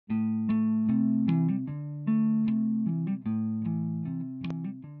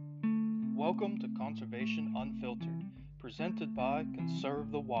Welcome to Conservation Unfiltered, presented by Conserve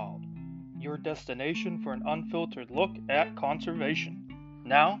the Wild, your destination for an unfiltered look at conservation.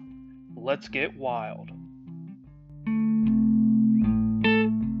 Now, let's get wild.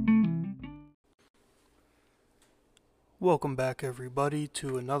 Welcome back, everybody,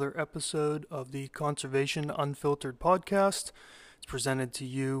 to another episode of the Conservation Unfiltered podcast. It's presented to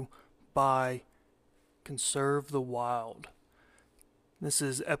you by Conserve the Wild. This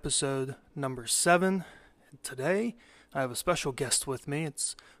is episode number 7. Today, I have a special guest with me.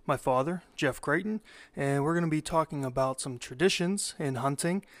 It's my father, Jeff Creighton, and we're going to be talking about some traditions in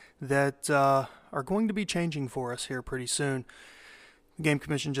hunting that are going to be changing for us here pretty soon. The Game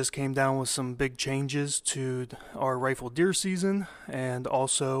Commission just came down with some big changes to our rifle deer season, and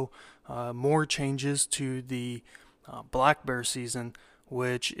also more changes to the black bear season,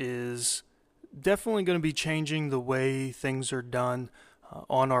 which is definitely going to be changing the way things are done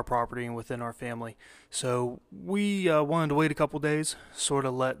on our property and within our family. So we wanted to wait a couple days, sort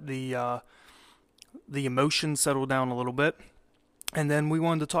of let the emotions settle down a little bit, and then we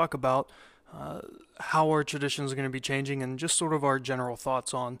wanted to talk about how our traditions are going to be changing and just sort of our general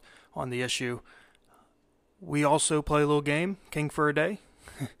thoughts on the issue. We also play a little game, King for a Day,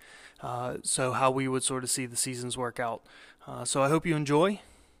 so how we would sort of see the seasons work out. So I hope you enjoy,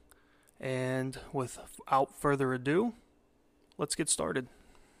 and without further ado, let's get started.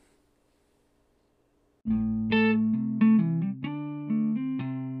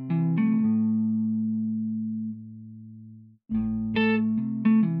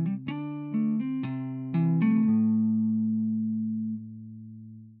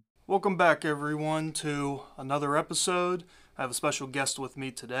 Welcome back, everyone, to another episode. I have a special guest with me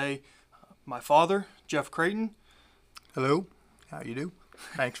today, my father, Jeff Creighton. Hello, how you do?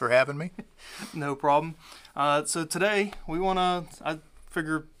 Thanks for having me. No problem. So today I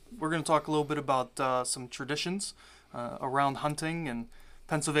figure we're going to talk a little bit about some traditions around hunting and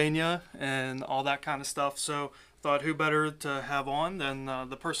Pennsylvania and all that kind of stuff. So thought who better to have on than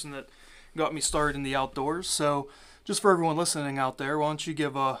the person that got me started in the outdoors. So just for everyone listening out there, why don't you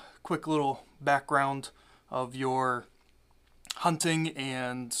give a quick little background of your hunting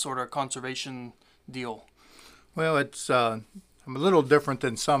and sort of conservation deal? Well, I'm a little different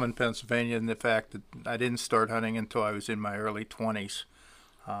than some in Pennsylvania in the fact that I didn't start hunting until I was in my early 20s.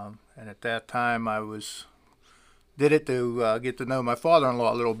 And at that time, did it to get to know my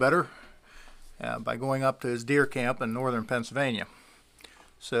father-in-law a little better by going up to his deer camp in northern Pennsylvania.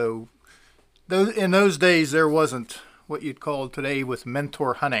 So in those days, there wasn't what you'd call today with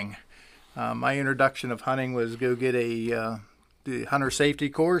mentor hunting. My introduction of hunting was go get the hunter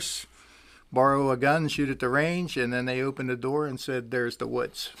safety course, borrow a gun, shoot at the range, and then they opened the door and said, "There's the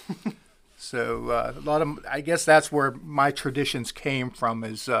woods." So I guess that's where my traditions came from.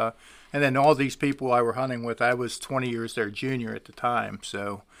 And then all these people I were hunting with, I was 20 years their junior at the time.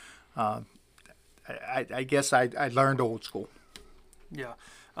 So I guess I learned old school. Yeah,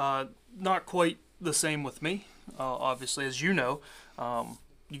 not quite the same with me. Obviously, as you know,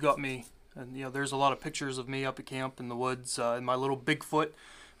 you got me, and there's a lot of pictures of me up at camp in the woods in my little Bigfoot.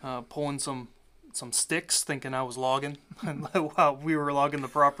 Pulling some sticks, thinking I was logging while we were logging the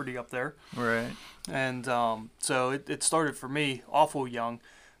property up there. Right. And so it started for me awful young.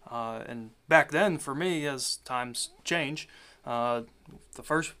 And back then, for me, as times change, the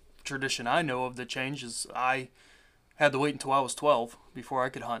first tradition I know of that changed is I had to wait until I was 12 before I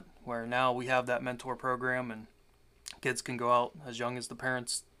could hunt, where now we have that mentor program and kids can go out as young as the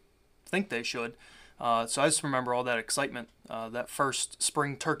parents think they should. So I just remember all that excitement, that first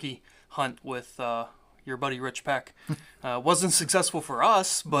spring turkey hunt with your buddy Rich Peck. Wasn't successful for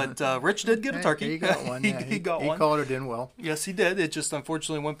us, but Rich did get a turkey. He got one. Yeah. he got one. He called it in well. Yes, he did. It just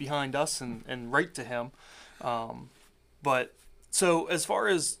unfortunately went behind us and right to him. But so as far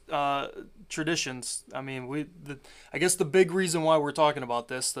as traditions, I mean, I guess the big reason why we're talking about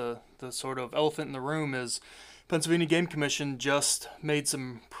this, the sort of elephant in the room, is Pennsylvania Game Commission just made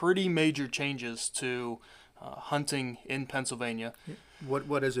some pretty major changes to hunting in Pennsylvania.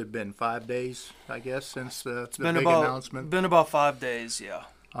 What has it been? 5 days, I guess, since the big It's announcement? been about 5 days, yeah.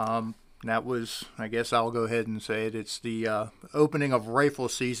 That was, I guess I'll go ahead and say it. It's the opening of rifle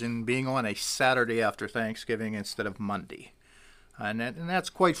season being on a Saturday after Thanksgiving instead of Monday, and that's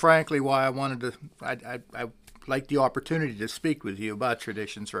quite frankly why I wanted to. I like the opportunity to speak with you about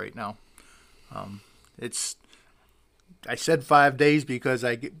traditions right now. I said 5 days because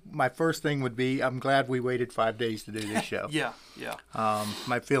my first thing would be I'm glad we waited 5 days to do this show. Yeah.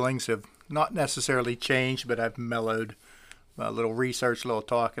 My feelings have not necessarily changed, but I've mellowed. A little research, a little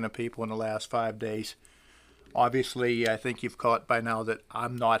talking to people in the last 5 days. Obviously, I think you've caught by now that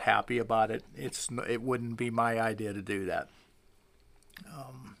I'm not happy about it. It wouldn't be my idea to do that.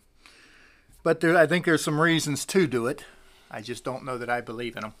 But I think there's some reasons to do it. I just don't know that I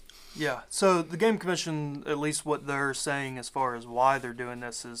believe in them. Yeah. So the Game Commission, at least what they're saying as far as why they're doing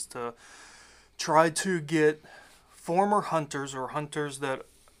this, is to try to get former hunters or hunters that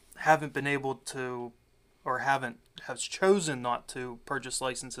haven't been able to or have chosen not to purchase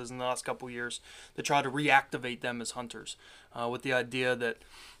licenses in the last couple of years, to try to reactivate them as hunters, with the idea that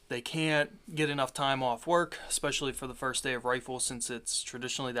they can't get enough time off work, especially for the first day of rifle, since it's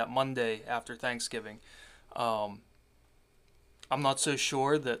traditionally that Monday after Thanksgiving. I'm not so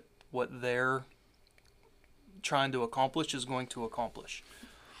sure that what they're trying to accomplish is going to accomplish.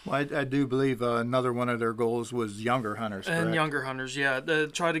 Well, I do believe another one of their goals was younger hunters, correct? And younger hunters, yeah. They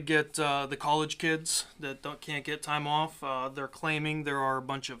try to get the college kids that can't get time off. They're claiming there are a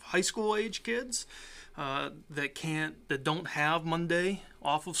bunch of high school age kids that don't have Monday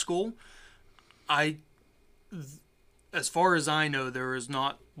off of school. As far as I know, there is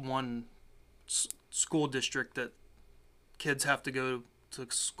not one school district that kids have to go to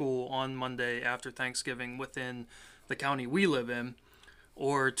school on Monday after Thanksgiving within the county we live in,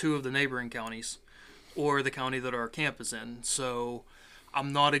 or two of the neighboring counties, or the county that our camp is in. So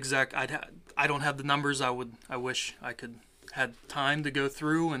I'm not exact. I don't have the numbers. I wish I could had time to go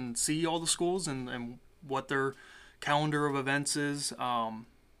through and see all the schools and what their calendar of events is.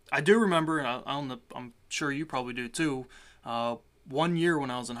 I do remember, and I'm sure you probably do too. 1 year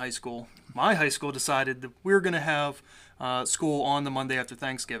when I was in high school, my high school decided that we were going to have school on the Monday after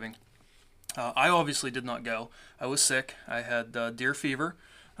Thanksgiving. I obviously did not go. I was sick. I had deer fever,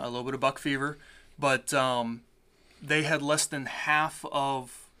 a little bit of buck fever, but they had less than half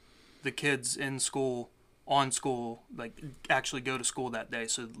of the kids in school, on school, like actually go to school that day.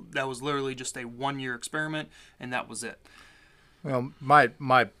 So that was literally just a 1 year experiment, and that was it. Well,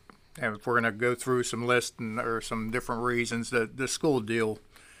 if we're going to go through some lists or some different reasons, the school deal,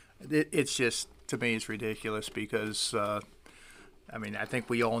 it's just, to me, it's ridiculous because, I think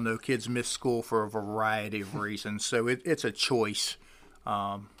we all know kids miss school for a variety of reasons. So it's a choice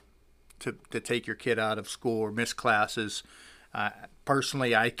to take your kid out of school or miss classes.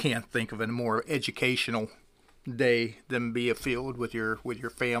 Personally, I can't think of a more educational day than be afield with your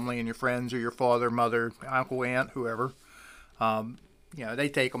family and your friends or your father, mother, uncle, aunt, whoever. They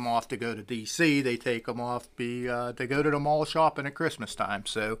take them off to go to D.C. They take them off to go to the mall shopping at Christmas time.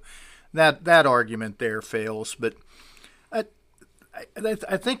 So that argument there fails. But I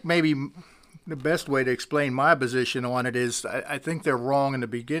think maybe the best way to explain my position on it is I think they're wrong in the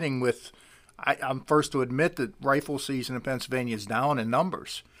beginning with I'm first to admit that rifle season in Pennsylvania is down in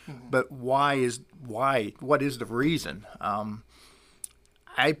numbers. Mm-hmm. But why? What is the reason?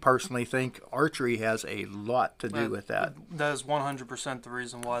 I personally think archery has a lot to do with that. That is 100% the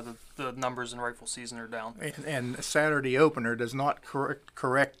reason why the numbers in rifle season are down. And Saturday opener does not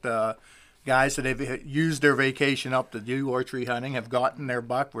correct guys that have used their vacation up to do archery hunting, have gotten their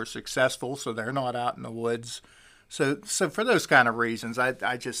buck, were successful, so they're not out in the woods. So for those kind of reasons, I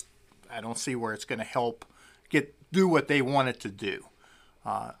don't see where it's going to help do what they want it to do.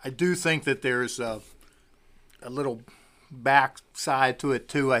 I do think that there's a little backside to it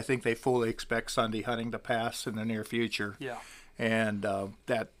too. I think they fully expect Sunday hunting to pass in the near future. Yeah. And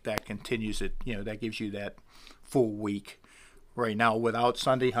that continues it. That gives you that full week. Right now, without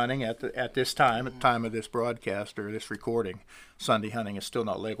Sunday hunting at this time, at the time of this broadcast or this recording, Sunday hunting is still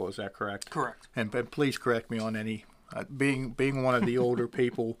not legal. Is that correct? Correct. And please correct me on any. Being one of the older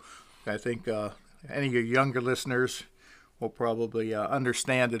people, I think any of your younger listeners will probably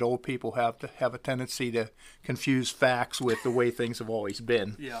understand that old people have a tendency to confuse facts with the way things have always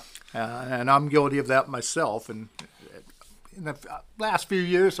been. Yeah. And I'm guilty of that myself. And in the last few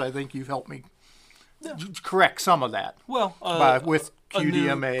years, I think you've helped me correct some of that. Well, with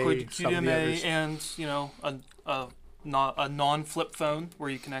QDMA, QDMA, and a non-flip phone where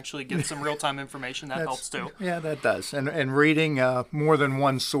you can actually get some real-time information. That helps too. Yeah, that does. And reading more than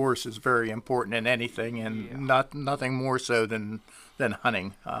one source is very important in anything, and nothing more so than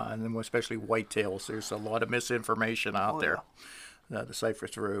hunting, and then especially whitetails. There's a lot of misinformation out there to cipher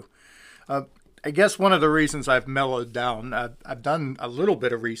through. I guess one of the reasons I've mellowed down, I've done a little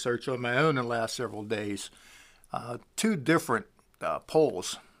bit of research on my own in the last several days. Two different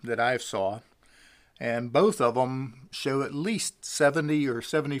polls that I've saw, and both of them show at least 70 or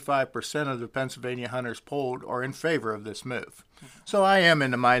 75% of the Pennsylvania hunters polled are in favor of this move. Mm-hmm. So I am in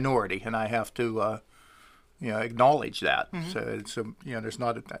the minority, and I have to acknowledge that. Mm-hmm. So it's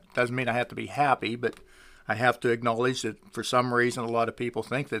that doesn't mean I have to be happy, but I have to acknowledge that for some reason a lot of people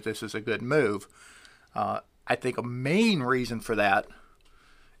think that this is a good move. I think a main reason for that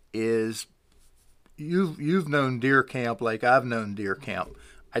is you've known deer camp like I've known deer camp.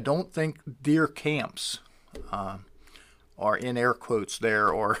 I don't think deer camps are in air quotes there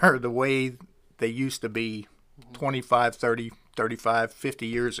or are the way they used to be 25, 30, 35, 50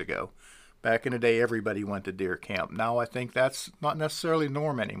 years ago. Back in the day, everybody went to deer camp. Now I think that's not necessarily the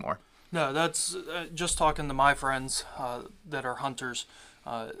norm anymore. No, that's just talking to my friends that are hunters,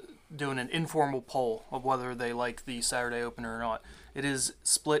 doing an informal poll of whether they like the Saturday opener or not. It is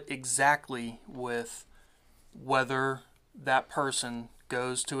split exactly with whether that person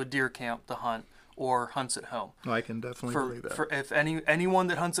goes to a deer camp to hunt or hunts at home. I can definitely believe that. If anyone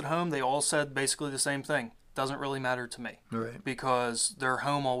that hunts at home, they all said basically the same thing. Doesn't really matter to me. Right. Because they're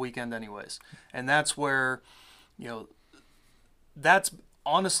home all weekend anyways. And that's where, that's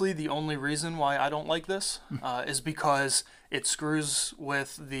honestly the only reason why I don't like this is because it screws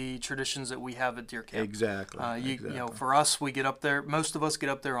with the traditions that we have at deer camp. Exactly. Exactly. For us, we get up there. Most of us get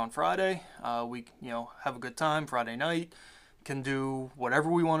up there on Friday. We have a good time Friday night. Can do whatever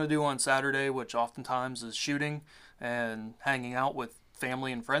we want to do on Saturday, which oftentimes is shooting and hanging out with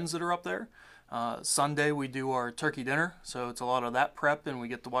family and friends that are up there. Sunday we do our turkey dinner, so it's a lot of that prep, and we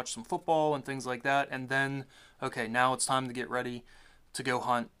get to watch some football and things like that. And then, okay, now it's time to get ready to go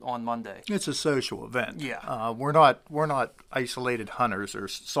hunt on Monday. It's a social event. Yeah. We're not isolated hunters or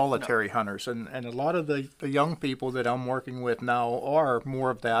solitary hunters, and a lot of the young people that I'm working with now are more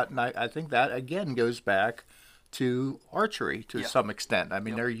of that, and I think that again goes back to archery to some extent. I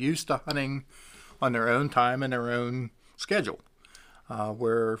mean, they're used to hunting on their own time and their own schedule.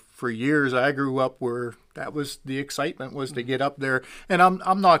 Where for years I grew up where that was the excitement was to get up there. And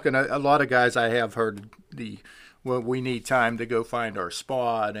I'm not going to, a lot of guys I have heard we need time to go find our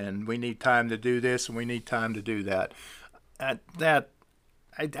spot and we need time to do this and we need time to do that.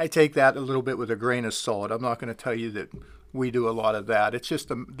 I take that a little bit with a grain of salt. I'm not going to tell you that we do a lot of that. It's just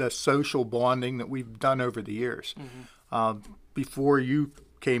the social bonding that we've done over the years. Before you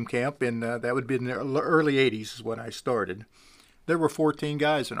came camp, and that would be in the early 80s is when I started. There were 14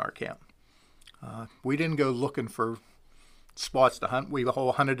 guys in our camp. We didn't go looking for spots to hunt. We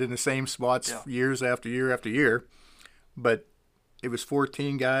all hunted in the same spots years after year after year. But it was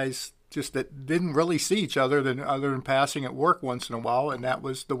 14 guys just that didn't really see each other other than passing at work once in a while. And that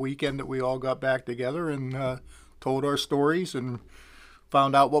was the weekend that we all got back together and told our stories and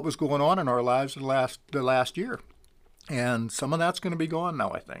found out what was going on in our lives the last year. And some of that's going to be gone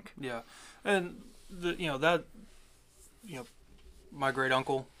now, I think. Yeah. And, my great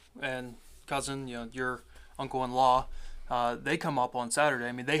uncle and cousin, your uncle-in-law, they come up on Saturday.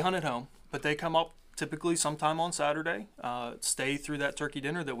 I mean, they hunt at home, but they come up typically sometime on Saturday, stay through that turkey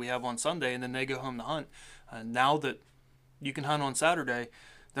dinner that we have on Sunday, and then they go home to hunt. Now that you can hunt on Saturday,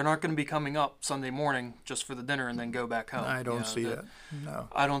 they're not going to be coming up Sunday morning just for the dinner and then go back home. I don't see that. No.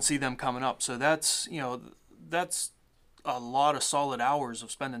 I don't see them coming up. So that's a lot of solid hours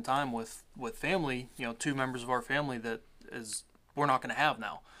of spending time with family, two members of our family that is we're not going to have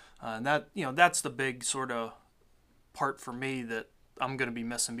now. And that's the big sort of part for me that I'm going to be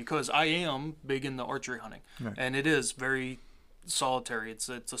missing because I am big into archery hunting. Right. And it is very solitary. It's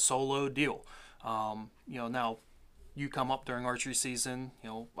a solo deal. Now you come up during archery season,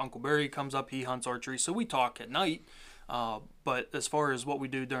 Uncle Barry comes up, he hunts archery. So we talk at night. But as far as what we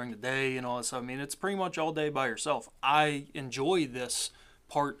do during the day and all that stuff, I mean, it's pretty much all day by yourself. I enjoy this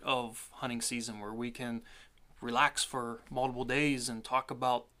part of hunting season where we can relax for multiple days and talk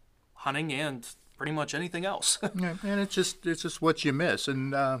about hunting and pretty much anything else. Yeah, and it's just what you miss.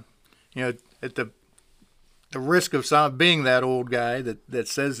 And at the risk of being that old guy that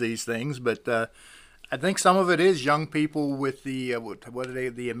says these things, but I think some of it is young people with the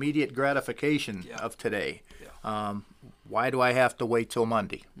the immediate gratification of today. Yeah. Why do I have to wait till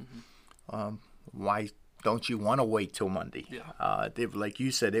Monday? Mm-hmm. Why don't you want to wait till Monday? Yeah. Like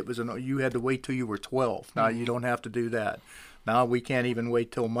you said, you had to wait till you were 12. Now you don't have to do that. Now we can't even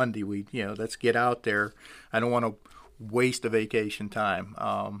wait till Monday. Let's get out there. I don't want to waste a vacation time.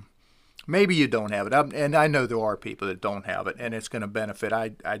 Maybe you don't have it, and I know there are people that don't have it, and it's going to benefit. I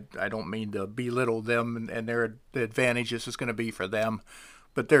don't mean to belittle them and the advantages it's going to be for them,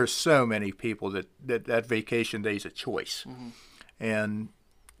 but there's so many people that vacation day is a choice, and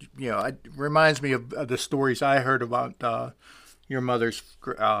it reminds me of the stories I heard about your mother's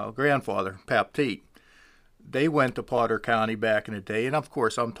grandfather, Pap Teat. They went to Potter County back in the day, and of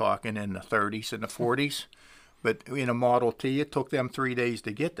course I'm talking in the 30s and the 40s. But in a Model T, it took them 3 days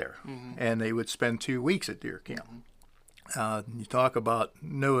to get there, and they would spend 2 weeks at deer camp. You talk about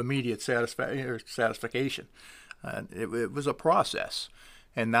no immediate satisfaction. It was a process,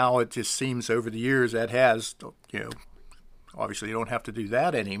 And now it just seems over the years that has, obviously you don't have to do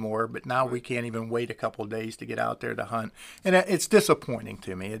that anymore, but now we can't even wait a couple of days to get out there to hunt. And it's disappointing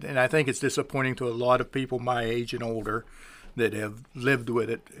to me. And I think it's disappointing to a lot of people my age and older that have lived with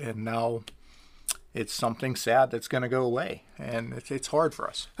it. And now it's something sad that's going to go away. And it's hard for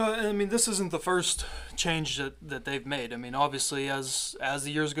us. I mean, this isn't the first change that they've made. I mean, obviously, as the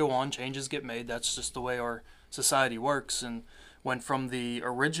years go on, changes get made. That's just the way our society works. And went from the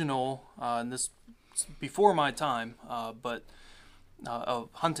original, and this before my time, but of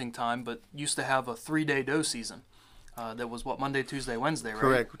hunting time, but used to have a 3-day doe season. That was Monday, Tuesday, Wednesday,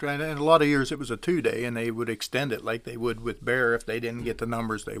 right? Correct. And a lot of years it was a 2-day, and they would extend it like they would with bear if they didn't get the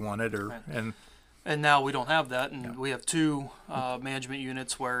numbers they wanted. Right. And now we don't have that, and we have 2 management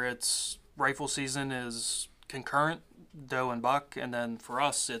units where it's rifle season is concurrent, doe and buck, and then for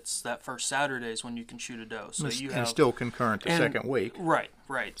us it's that first Saturdays when you can shoot a doe. So and still concurrent the second week. Right.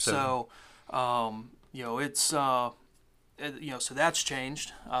 So it's so that's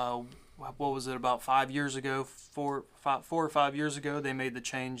changed. What was it, about 5 years ago? 4 or 5 years ago, they made the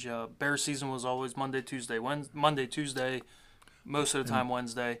change. Bear season was always Monday, Tuesday, most of the time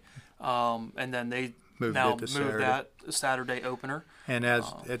Wednesday, and then they moved that Saturday opener. And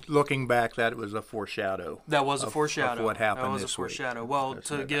looking back, that was a foreshadow. That was a foreshadow of what happened That was this a foreshadow. week. Well,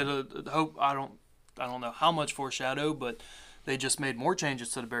 to get a hope, I don't know how much foreshadow, but they just made more changes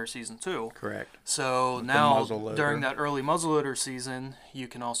to the bear season too. Correct. So With now during that early muzzleloader season, you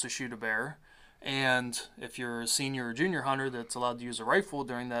can also shoot a bear. And if you're a senior or junior hunter that's allowed to use a rifle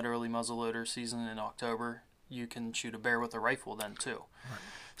during that early muzzleloader season in October, you can shoot a bear with a rifle then too. Right.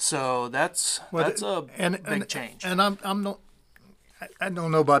 So that's a big change. And I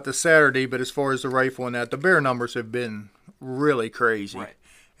don't know about the Saturday, but as far as the rifle and that, the bear numbers have been really crazy. Right.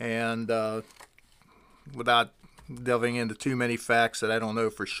 And without delving into too many facts that I don't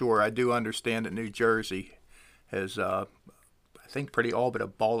know for sure, I do understand that New Jersey has, I think, pretty all but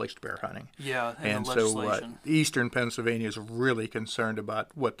abolished bear hunting. Yeah, and the legislation. So eastern Pennsylvania is really concerned about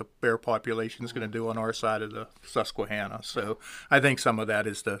what the bear population is going to do on our side of the Susquehanna. So I think some of that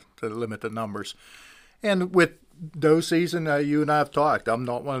is to limit the numbers. And with doe season, you and I have talked. I'm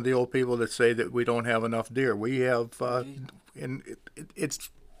not one of the old people that say that we don't have enough deer. We have, it's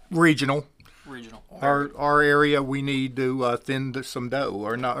regional. Our area, we need to thin some doe.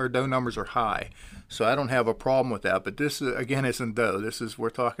 Our doe numbers are high, so I don't have a problem with that. But this again isn't doe.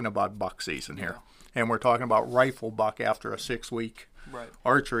 We're talking about buck season here, and we're talking about rifle buck after a 6-week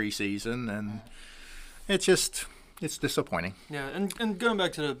archery season, and it's disappointing. Yeah, and going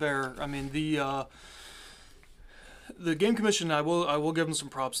back to the bear, I mean the Game Commission, I will give them some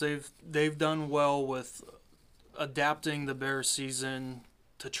props. They've done well with adapting the bear season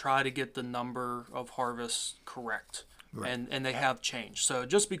to try to get the number of harvests correct. Right. And they have changed. So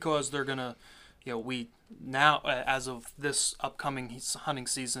just because they're going to, we now, as of this upcoming hunting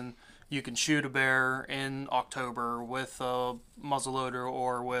season, you can shoot a bear in October with a muzzleloader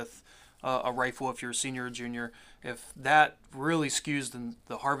or with a rifle if you're a senior or junior. If that really skews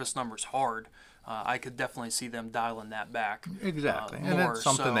the harvest numbers hard, I could definitely see them dialing that back. Exactly. And that's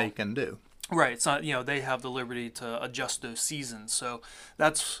something they can do. Right, it's not, they have the liberty to adjust those seasons. So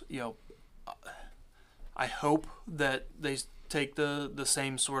that's, I hope that they take the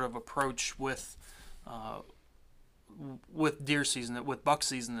same sort of approach with deer season, with buck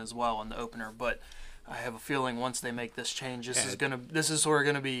season as well in the opener. But I have a feeling once they make this change, this is sort of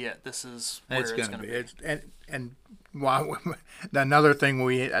gonna be it. This is where it's gonna be. And another thing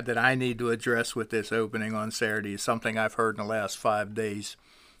that I need to address with this opening on Saturday is something I've heard in the last 5 days.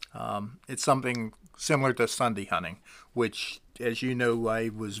 It's something similar to Sunday hunting, which, as you know, I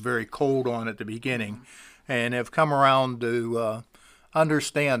was very cold on at the beginning, and have come around to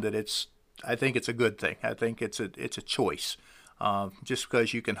understand that I think it's a good thing. I think it's a choice. Just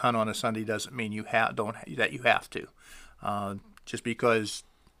because you can hunt on a Sunday doesn't mean you have to. Just because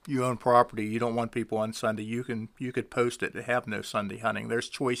you own property, you don't want people on Sunday. You could post it to have no Sunday hunting. There's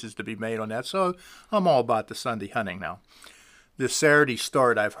choices to be made on that. So I'm all about the Sunday hunting now. The Saturday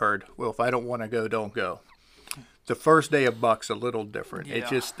start, I've heard, well, if I don't want to go, don't go. The first day of buck's a little different. Yeah. It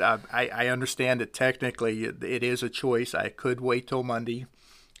just, I understand that technically it is a choice. I could wait till Monday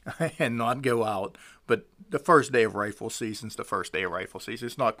and not go out. But the first day of rifle season's the first day of rifle season.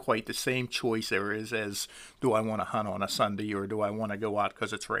 It's not quite the same choice there is as, do I want to hunt on a Sunday or do I want to go out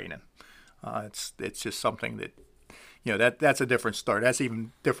because it's raining? It's just something that, that's a different start. That's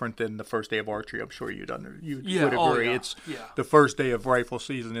even different than the first day of archery. I'm sure you would agree. Oh, yeah. It's the first day of rifle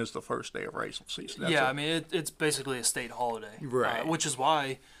season is the first day of rifle season. I mean, it's basically a state holiday, right? Which is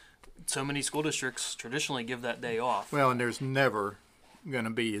why so many school districts traditionally give that day off. Well, and there's never going to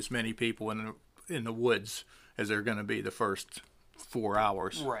be as many people in the woods as there are going to be the first 4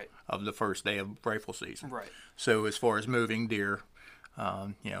 hours Right. of the first day of rifle season. Right. So as far as moving deer,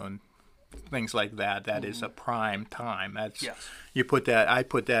 and things like that, that is a prime time. That's Yes. I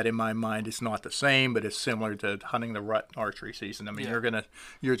put that in my mind. It's not the same, but it's similar to hunting the rut archery season. I mean, Yeah.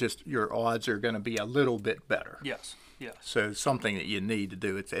 your odds are gonna be a little bit better. Yes. Yes. So it's something that you need to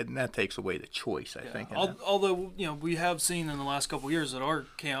do. And that takes away the choice, I think. Although we have seen in the last couple of years at our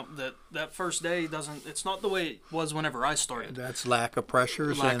camp that first day it's not the way it was whenever I started. That's lack of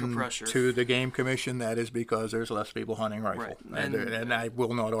pressures. Lack of pressure. To the game commission, that is because there's less people hunting rifle. Right. And I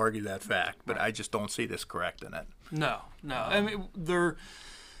will not argue that fact, but I just don't see this correct in it. No. I mean,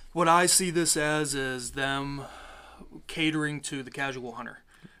 what I see this as is them catering to the casual hunter,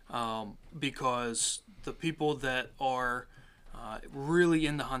 because the people that are really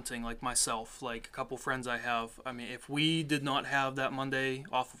into hunting, like myself, like a couple friends I have, I mean, if we did not have that Monday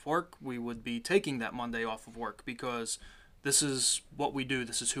off of work, we would be taking that Monday off of work, because this is what we do.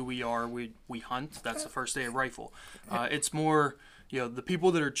 This is who we are. We hunt. That's the first day of rifle. It's more, the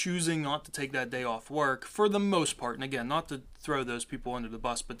people that are choosing not to take that day off work, for the most part, and again, not to throw those people under the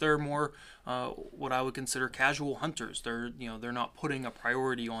bus, but they're more what I would consider casual hunters. They're not putting a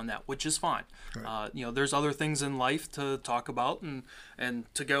priority on that, which is fine. Right. There's other things in life to talk about and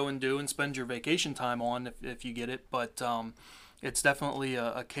to go and do and spend your vacation time on if you get it, but it's definitely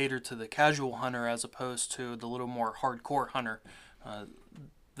a cater to the casual hunter as opposed to the little more hardcore hunter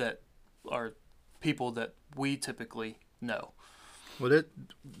that are people that we typically know. Well,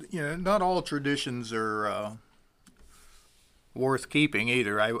 not all traditions are worth keeping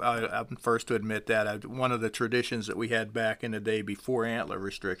either. I'm first to admit that. One of the traditions that we had back in the day before antler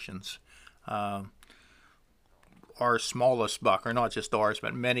restrictions, our smallest buck, or not just ours,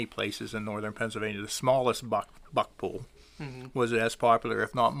 but many places in northern Pennsylvania, the smallest buck pool was as popular,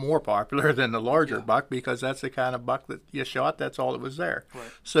 if not more popular, than the larger buck, because that's the kind of buck that you shot. That's all that was there.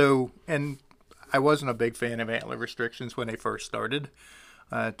 Right. So, and I wasn't a big fan of antler restrictions when they first started.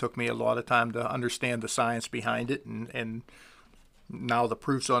 It took me a lot of time to understand the science behind it, and now the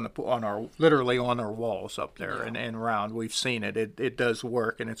proof's literally on our walls up there and around. We've seen it. It does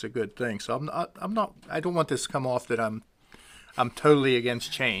work, and it's a good thing. So I don't want this to come off that I'm totally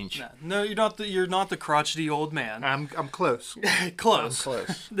against change. No, you're not the crotchety old man. I'm close. Close. I'm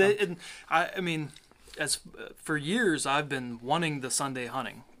close. And I mean, for years I've been wanting the Sunday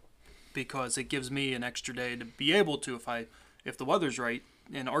hunting, because it gives me an extra day to be able to, if the weather's right,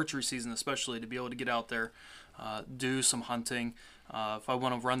 in archery season especially, to be able to get out there, do some hunting. If I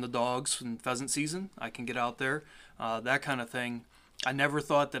want to run the dogs in pheasant season, I can get out there, that kind of thing. I never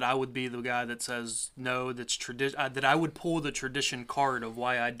thought that I would be the guy that says no, that I would pull the tradition card of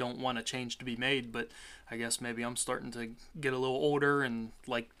why I don't want a change to be made, but I guess maybe I'm starting to get a little older and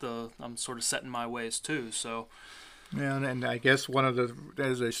I'm sort of set in my ways too, so... Yeah, and I guess one of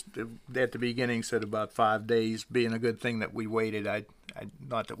as I at the beginning said about 5 days being a good thing that we waited. I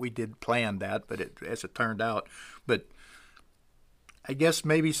not that we did plan that, but as it turned out. But I guess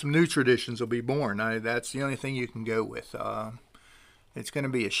maybe some new traditions will be born. That's the only thing you can go with. It's going to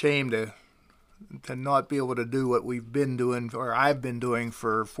be a shame to not be able to do what we've been doing, or I've been doing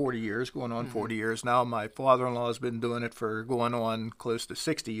for 40 years, going on 40 years now. My father-in-law has been doing it for going on close to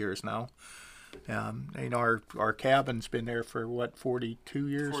 60 years now. Our cabin's been there for 42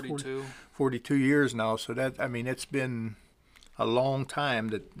 years? 42 years now. So it's been a long time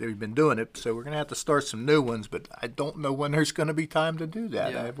that we've been doing it. So we're going to have to start some new ones, but I don't know when there's going to be time to do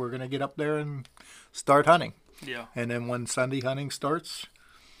that. Yeah. We're going to get up there and start hunting. Yeah. And then when Sunday hunting starts,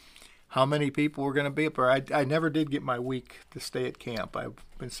 how many people are going to be up there? I never did get my week to stay at camp. I've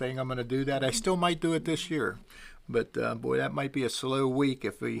been saying I'm going to do that. I still might do it this year. But boy, that might be a slow week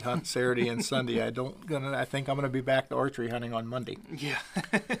if we hunt Saturday and Sunday. I think I'm gonna be back to archery hunting on Monday. Yeah.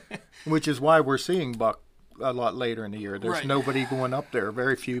 Which is why we're seeing buck a lot later in the year. There's right. nobody going up there.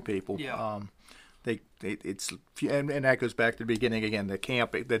 Very few people. Yeah. And that goes back to the beginning again.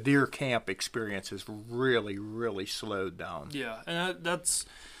 The deer camp experience has really, really slowed down. Yeah, and that's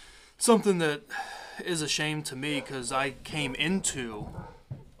something that is a shame to me, because I came into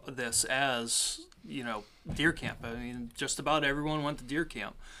this as deer camp. I mean, just about everyone went to deer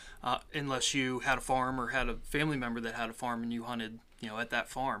camp, unless you had a farm or had a family member that had a farm and you hunted, at that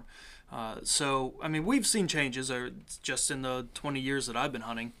farm. So, I mean, we've seen changes just in the 20 years that I've been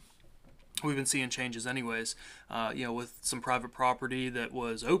hunting. We've been seeing changes anyways, with some private property that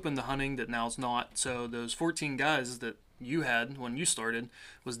was open to hunting that now's not. So those 14 guys that you had when you started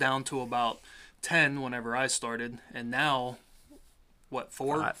was down to about 10 whenever I started, and now what,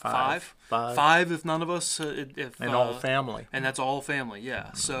 four, Five. five if none of us, And all family. and that's all family,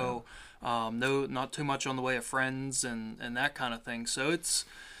 yeah. So no, not too much on the way of friends and that kind of thing. So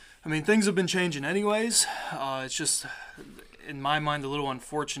I mean, things have been changing anyways. It's just, in my mind, a little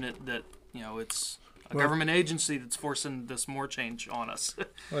unfortunate that, it's a government agency that's forcing this more change on us.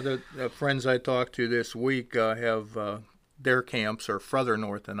 Well, the friends I talked to this week have their camps are further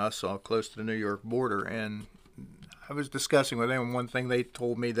north than us, close to the New York border, and I was discussing with them. One thing they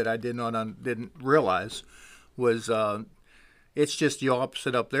told me that I didn't realize was it's just the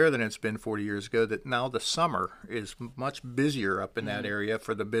opposite up there than it's been 40 years ago. That now the summer is much busier up in that area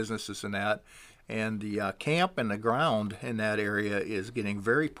for the businesses and that, and the camp and the ground in that area is getting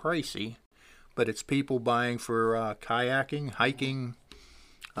very pricey. But it's people buying for kayaking, hiking,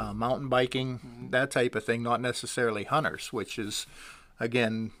 mountain biking, that type of thing, not necessarily hunters, which is,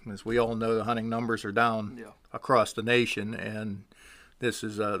 again, as we all know, the hunting numbers are down across the nation, and this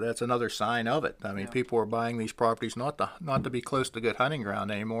is that's another sign of it. I mean, people are buying these properties not to be close to good hunting ground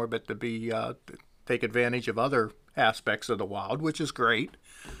anymore, but to be to take advantage of other aspects of the wild, which is great.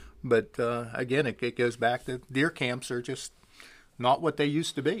 But again, it goes back to deer camps are just not what they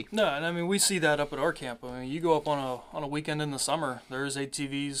used to be. No, and I mean, we see that up at our camp. I mean, you go up on a weekend in the summer, there's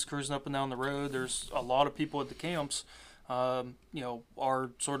ATVs cruising up and down the road. There's a lot of people at the camps. Our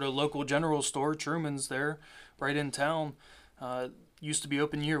sort of local general store, Truman's, there right in town, used to be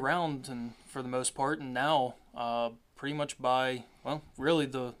open year round, and for the most part, and now pretty much by, well, really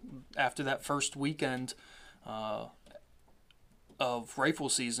after that first weekend of rifle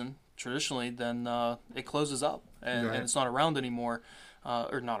season, traditionally, then it closes up and it's not around anymore,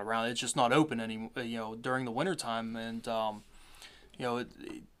 or not around. It's just not open anymore. During the wintertime, and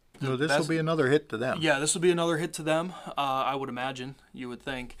this will be another hit to them. Yeah, this will be another hit to them. I would imagine. You would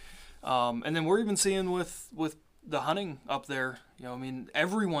think, and then we're even seeing with the hunting up there. I mean,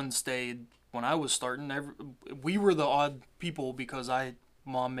 everyone stayed when I was starting. We were the odd people because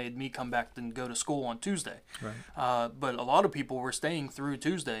Mom made me come back and go to school on Tuesday. Right. But a lot of people were staying through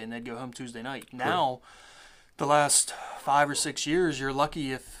Tuesday, and they'd go home Tuesday night. Now, the last 5 or 6 years, you're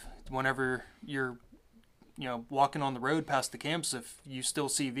lucky if whenever you're walking on the road past the camps, if you still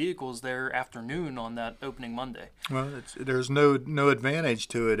see vehicles there afternoon on that opening Monday. Well, there's no advantage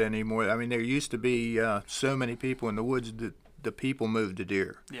to it anymore. I mean, there used to be so many people in the woods that the people moved to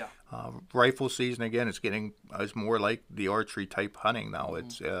deer. Yeah. Rifle season, again, it's more like the archery type hunting now.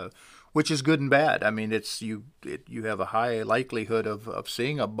 It's which is good and bad. I mean, you have a high likelihood of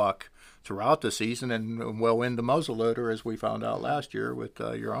seeing a buck throughout the season and well into muzzleloader, as we found out last year with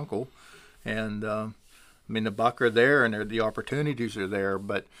your uncle. And I mean, the buck are there and the opportunities are there,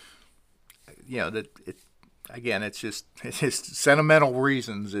 but again, it's just sentimental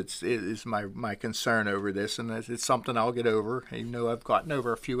reasons. It is my concern over this, and it's something I'll get over. Even though I've gotten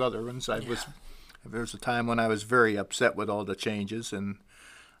over a few other ones, there was a time when I was very upset with all the changes, and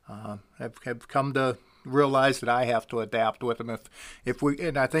have come to realize that I have to adapt with them.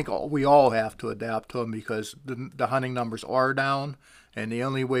 And I think we all have to adapt to them because the hunting numbers are down, and the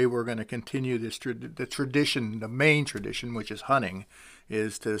only way we're going to continue the tradition, the main tradition, which is hunting,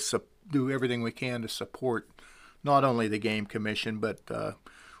 is to do everything we can to support not only the Game Commission, but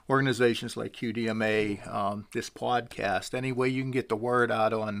organizations like QDMA, this podcast. Any way you can get the word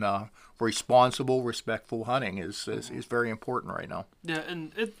out on responsible, respectful hunting is very important right now. Yeah,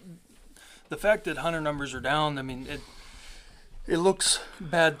 and the fact that hunter numbers are down, I mean, it looks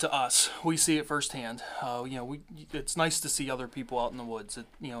bad to us. We see it firsthand. It's nice to see other people out in the woods,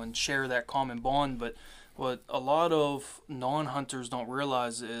 and share that common bond. But what a lot of non-hunters don't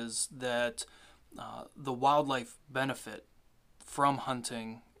realize is that the wildlife benefit from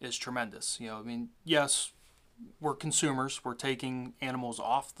hunting is tremendous. I mean, yes, we're consumers. We're taking animals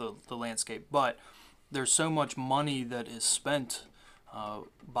off the landscape, but there's so much money that is spent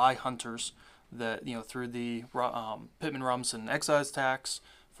by hunters that through the Pittman-Robinson excise tax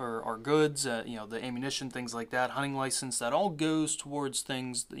for our goods, the ammunition, things like that, hunting license, that all goes towards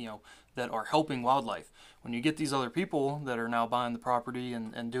things that are helping wildlife. When you get these other people that are now buying the property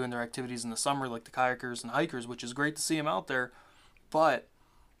and doing their activities in the summer, like the kayakers and hikers, which is great to see them out there, but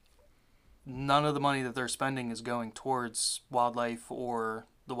none of the money that they're spending is going towards wildlife or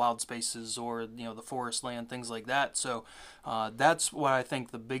the wild spaces or the forest land, things like that. So that's what I think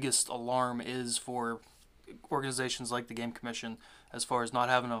the biggest alarm is for organizations like the Game Commission, as far as not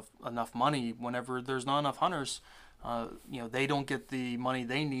having enough money. Whenever there's not enough hunters, they don't get the money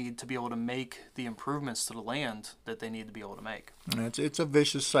they need to be able to make the improvements to the land that they need to be able to make. It's a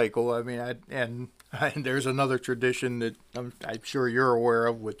vicious cycle. I mean, and there's another tradition that I'm sure you're aware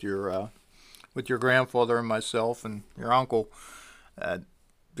of with your grandfather and myself and your uncle.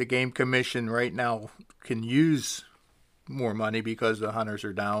 The Game Commission right now can use more money because the hunters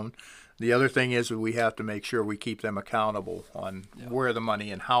are down. The other thing is that we have to make sure we keep them accountable on where the money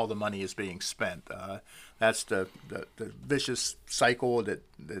and how the money is being spent. That's the vicious cycle that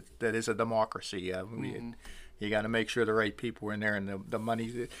is a democracy. You got to make sure the right people are in there, and the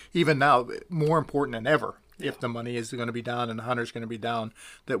money, even now, more important than ever. If the money is going to be down and the hunter's going to be down,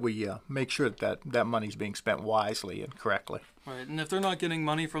 that we make sure that money's being spent wisely and correctly. Right, and if they're not getting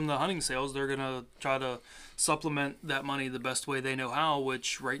money from the hunting sales, they're going to try to supplement that money the best way they know how,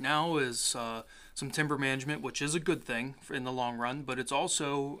 which right now is some timber management, which is a good thing in the long run, but it's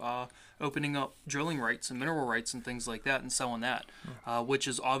also opening up drilling rights and mineral rights and things like that and selling that, which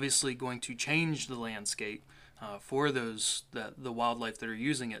is obviously going to change the landscape for the wildlife that are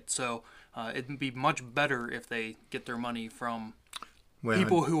using it. So it'd be much better if they get their money from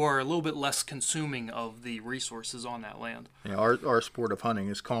people who are a little bit less consuming of the resources on that land. Yeah, our sport of hunting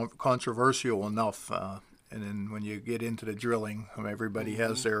is controversial enough, and then when you get into the drilling, everybody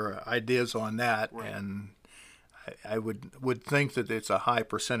has their ideas on that, and I would think that it's a high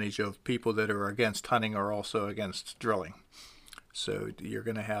percentage of people that are against hunting are also against drilling. So you're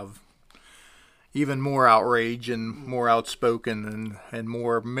going to have even more outrage and more outspoken and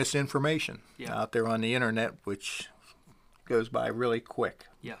more misinformation out there on the internet, which goes by really quick.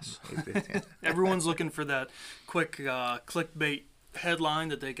 Yes. Everyone's looking for that quick clickbait headline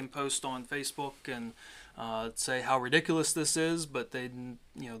that they can post on Facebook and say how ridiculous this is, but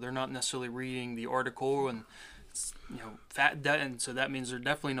they're not necessarily reading the article, and and so that means they're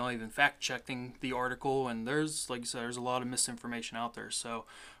definitely not even fact checking the article. And there's, like you said, there's a lot of misinformation out there. So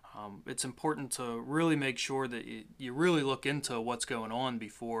it's important to really make sure that you really look into what's going on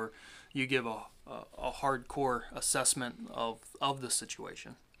before you give a hardcore assessment of the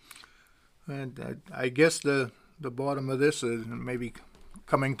situation. And I guess the bottom of this is maybe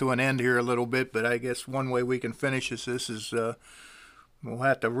coming to an end here a little bit, but I guess one way we can finish this is we'll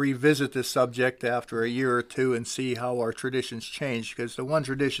have to revisit this subject after a year or two and see how our traditions change, because the one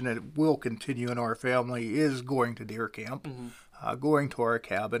tradition that will continue in our family is going to deer camp. Going to our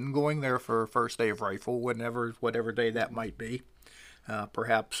cabin, going there for first day of rifle, whatever day that might be.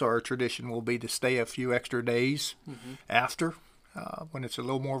 Perhaps our tradition will be to stay a few extra days after, when it's a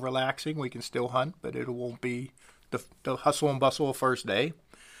little more relaxing. We can still hunt, but it won't be the hustle and bustle of first day.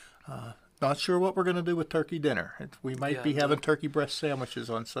 Not sure what we're going to do with turkey dinner. We might be having turkey breast sandwiches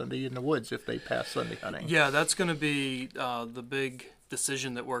on Sunday in the woods if they pass Sunday hunting. Yeah, that's going to be the big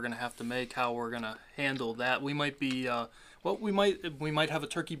decision that we're going to have to make, how we're going to handle that. We might be... we might have a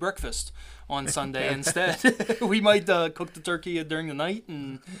turkey breakfast on Sunday instead. We might cook the turkey during the night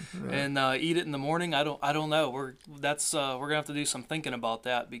and eat it in the morning. I don't know. We're gonna have to do some thinking about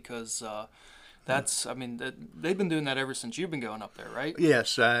that, because they've been doing that ever since you've been going up there, right?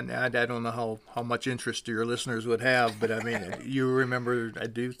 Yes, and I don't know how much interest your listeners would have, but I mean, I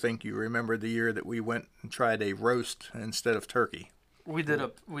do think you remember the year that we went and tried a roast instead of turkey. We did a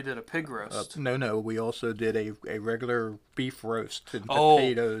pig roast. No. We also did a regular beef roast and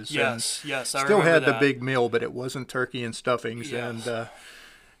potatoes. Yes. I still had that. The big meal, but it wasn't turkey and stuffings. Yes. And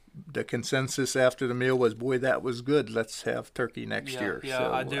the consensus after the meal was, boy, that was good. Let's have turkey next year. Yeah,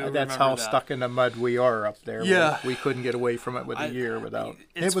 so I do. That's how stuck in the mud we are up there. Yeah. We couldn't get away from it with a year without.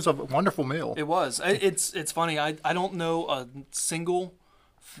 It was a wonderful meal. It was. It's funny. I don't know a single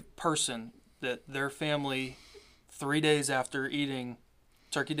person that their family 3 days after eating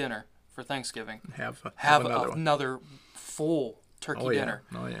turkey dinner for Thanksgiving have another full turkey dinner.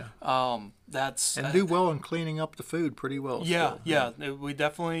 Oh yeah. That's do well in cleaning up the food pretty well. Yeah, we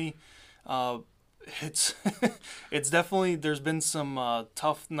definitely. It's definitely, there's been some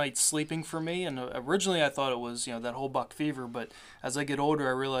tough nights sleeping for me, and originally I thought it was that whole buck fever, but as I get older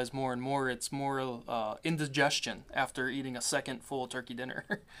I realize more and more it's more indigestion after eating a second full turkey dinner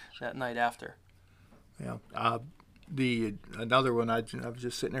that night after. Yeah. Another one, I was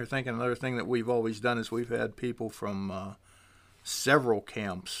just sitting there thinking, another thing that we've always done is we've had people from several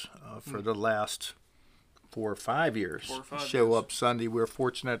camps for the last 4 or 5 years show up Sunday. We're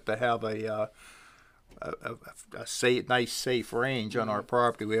fortunate to have a nice, safe range on our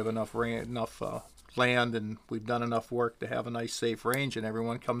property. We have enough land, and we've done enough work to have a nice, safe range, and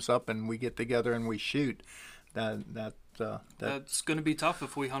everyone comes up and we get together and we shoot. That's going to be tough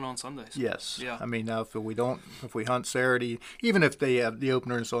if we hunt on Sundays. Yes. Yeah. I mean, if we hunt Saturday, even if they have the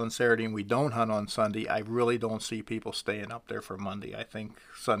openers on Saturday and we don't hunt on Sunday, I really don't see people staying up there for Monday. I think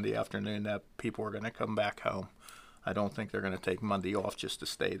Sunday afternoon that people are going to come back home. I don't think they're going to take Monday off just to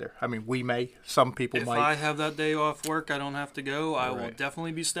stay there. I mean, we may. Some people might. If I have that day off work, I don't have to go. I will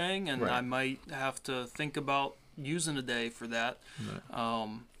definitely be staying, and I might have to think about using a day for that. Right.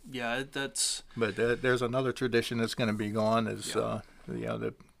 Yeah, that's. But there's another tradition that's going to be gone is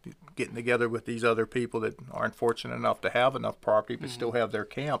the getting together with these other people that aren't fortunate enough to have enough property but still have their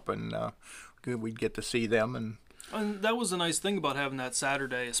camp, and we'd get to see them. And that was the nice thing about having that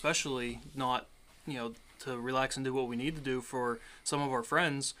Saturday, especially not, to relax and do what we need to do for some of our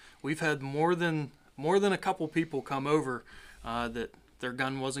friends. We've had more than a couple people come over that their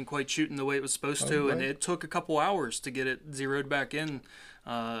gun wasn't quite shooting the way it was supposed to, right. and it took a couple hours to get it zeroed back in,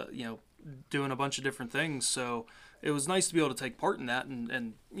 doing a bunch of different things. So it was nice to be able to take part in that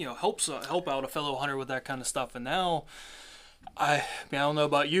and help out a fellow hunter with that kind of stuff. And now, I don't know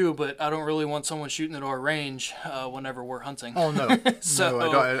about you, but I don't really want someone shooting at our range whenever we're hunting. Oh no, So,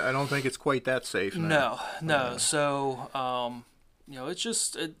 no, I don't think it's quite that safe. No. So, it's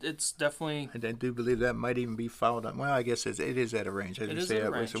just it's definitely. I do believe that might even be fouled on. Well, I guess it is at a range. It is at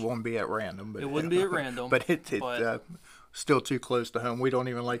a range. It won't be at random. But It wouldn't be at random. but it's still too close to home. We don't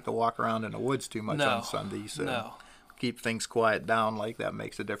even like to walk around in the woods too much on Sundays. So no. Keep things quiet down, like that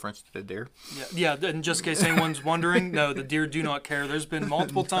makes a difference to the deer. Yeah. And just in case anyone's wondering, no, the deer do not care. There's been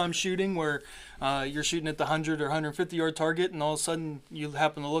multiple times shooting where you're shooting at the 100 or 150 yard target, and all of a sudden you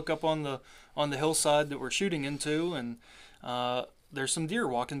happen to look up on the hillside that we're shooting into, and there's some deer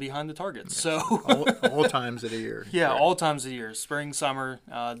walking behind the target. Yes. So all times of the year. Yeah, Correct. all times of the year, spring, summer,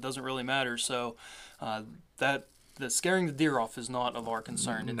 doesn't really matter. So that the scaring the deer off is not of our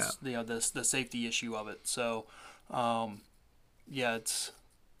concern. It's the safety issue of it. So.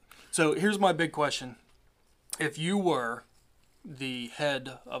 So here's my big question. If you were the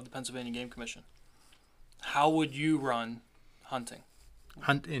head of the Pennsylvania Game Commission, how would you run hunting?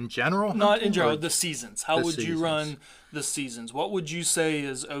 Hunt in general? Not in general, the seasons. How would you seasons. run the seasons? What would you say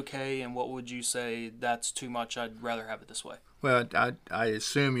is okay, and what would you say that's too much, I'd rather have it this way? Well, I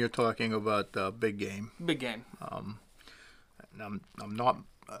assume you're talking about big game. Big game. I'm not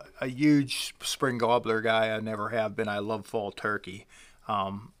a huge spring gobbler guy. I never have been. I love fall turkey.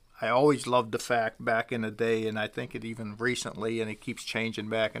 I always loved the fact back in the day, and I think it even recently, and it keeps changing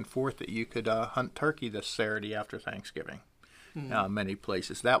back and forth, that you could hunt turkey this Saturday after Thanksgiving. Many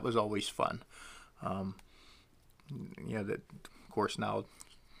places. That was always fun. That of course now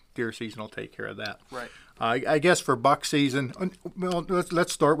deer season will take care of that. Right. I guess for buck season, well,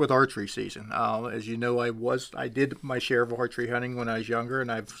 let's start with archery season. As you know, I did my share of archery hunting when I was younger,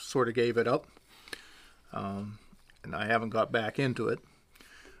 and I've sort of gave it up, and I haven't got back into it.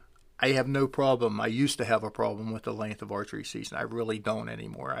 I have no problem. I used to have a problem with the length of archery season. I really don't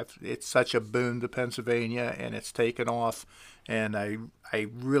anymore. It's such a boon to Pennsylvania, and it's taken off, and I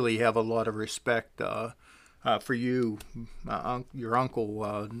really have a lot of respect for you, your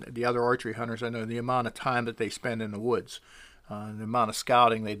uncle, the other archery hunters. I know the amount of time that they spend in the woods, the amount of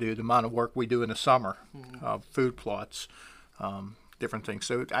scouting they do, the amount of work we do in the summer, food plots, different things.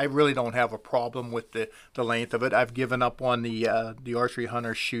 So I really don't have a problem with the length of it. I've given up on the archery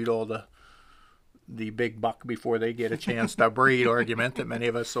hunters shoot all the big buck before they get a chance to breed argument that many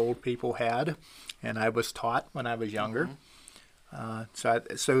of us old people had, and I was taught when I was younger.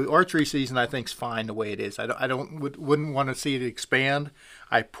 So archery season I think is fine the way it is. I wouldn't want to see it expand.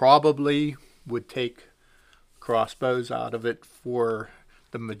 I probably would take crossbows out of it for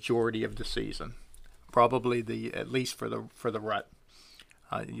the majority of the season. Probably at least for the rut.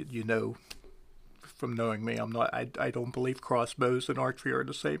 You know, from knowing me, I don't believe crossbows and archery are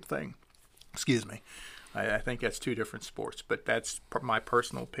the same thing. Excuse me. I think that's two different sports, but that's my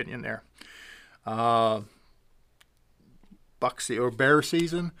personal opinion there. Buck or bear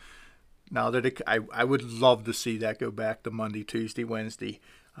season. Now that I would love to see that go back to Monday, Tuesday, Wednesday.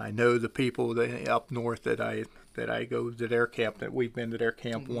 I know the people up north that I go to their camp, that we've been to their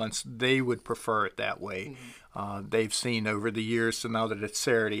camp once, they would prefer it that way. They've seen over the years, so now that it's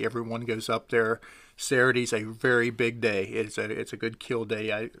Saturday, everyone goes up there. Saturday's a very big day. It's a good kill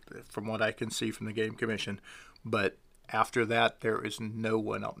day, from what I can see from the Game Commission. But after that, there is no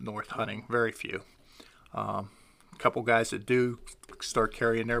one up north hunting. Very few. A couple guys that do start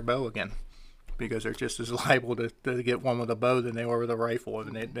carrying their bow again, because they're just as liable to get one with a bow than they are with a rifle,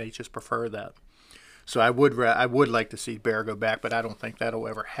 and they just prefer that. So I would like to see bear go back, but I don't think that'll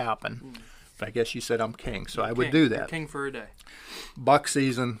ever happen. But I guess you said I'm king, so I would do that. You're king for a day. Buck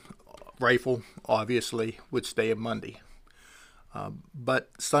season, rifle obviously would stay a Monday,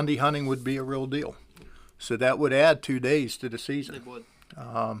 but Sunday hunting would be a real deal. So that would add 2 days to the season. It would.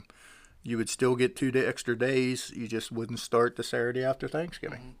 You would still get 2 extra days. You just wouldn't start the Saturday after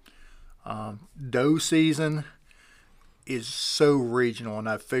Thanksgiving. Doe season, is so regional, and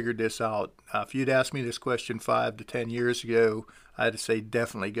I've figured this out. If you'd asked me this question 5 to 10 years ago, I'd say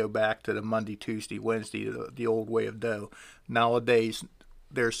definitely go back to the Monday, Tuesday, Wednesday, the old way of doe. Nowadays,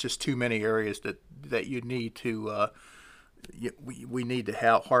 there's just too many areas that you need to we need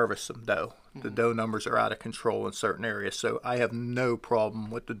to harvest some doe. The doe numbers are out of control in certain areas, so I have no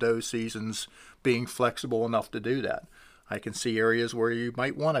problem with the doe seasons being flexible enough to do that. I can see areas where you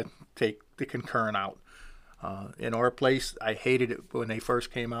might want to take the concurrent out. In our place, I hated it when they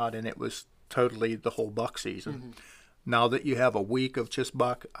first came out, and it was totally the whole buck season. Now that you have a week of just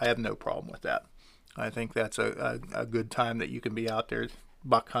buck, I have no problem with that. I think that's a good time that you can be out there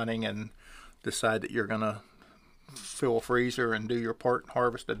buck hunting and decide that you're going to fill a freezer and do your part and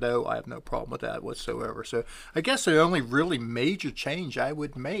harvest a doe. I have no problem with that whatsoever. So I guess the only really major change I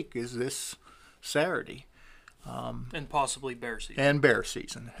would make is this Saturday. And possibly bear season. And bear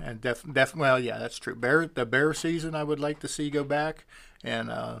season. And well, yeah, that's true. The bear season I would like to see go back,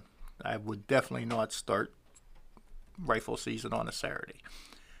 and I would definitely not start rifle season on a Saturday.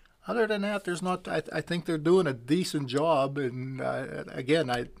 Other than that, there's not. I think they're doing a decent job, and again,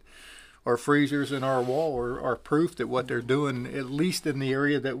 our freezers and our wall are proof that what they're doing, at least in the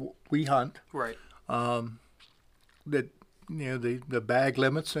area that we hunt, right. That the bag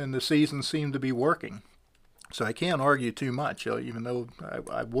limits and the season seem to be working. So I can't argue too much, even though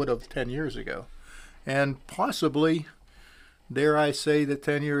I would have 10 years ago. And possibly, dare I say that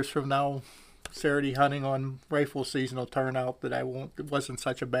 10 years from now, Saturday hunting on rifle season will turn out that it wasn't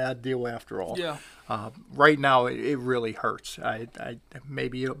such a bad deal after all. Yeah. Right now, it really hurts.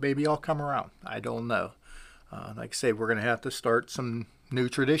 Maybe I'll come around. I don't know. Like I say, we're going to have to start some new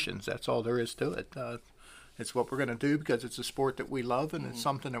traditions. That's all there is to it. It's what we're going to do because it's a sport that we love, and it's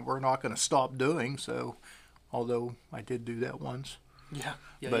something that we're not going to stop doing. So, although I did do that once. Yeah,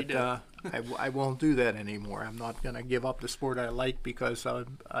 but you did. I won't do that anymore. I'm not going to give up the sport I like because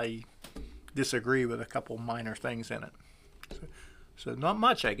I disagree with a couple minor things in it. So not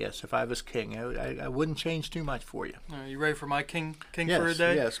much, I guess. If I was king, I wouldn't change too much for you. Are you ready for my king yes, for a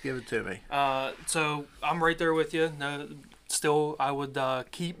day? Yes, give it to me. So I'm right there with you. No, still, I would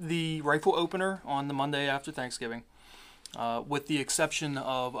keep the rifle opener on the Monday after Thanksgiving, with the exception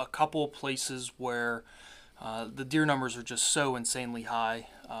of a couple places where the deer numbers are just so insanely high.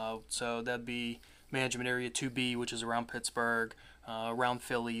 So that'd be Management Area 2B, which is around Pittsburgh, around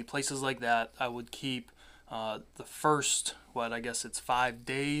Philly, places like that. I would keep the first, I guess it's 5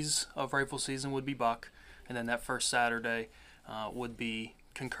 days of rifle season would be buck, and then that first Saturday would be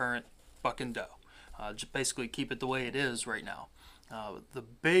concurrent buck and doe. Just basically keep it the way it is right now. The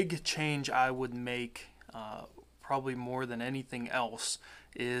big change I would make, probably more than anything else,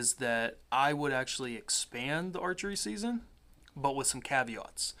 is that I would actually expand the archery season, but with some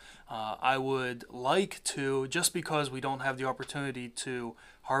caveats. I would like to, just because we don't have the opportunity to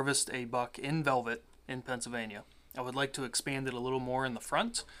harvest a buck in velvet in Pennsylvania, I would like to expand it a little more in the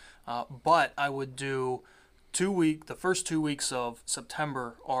front, but I would do the first 2 weeks of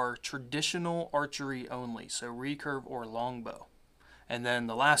September are traditional archery only, so recurve or longbow. And then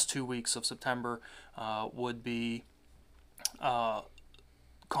the last 2 weeks of September would be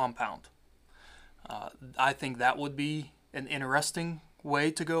compound. I think that would be an interesting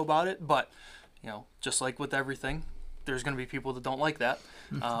way to go about it, but just like with everything, there's going to be people that don't like that.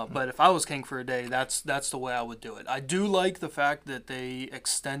 But if I was king for a day, that's the way I would do it. I do like the fact that they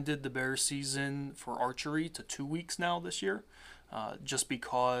extended the bear season for archery to 2 weeks now this year, just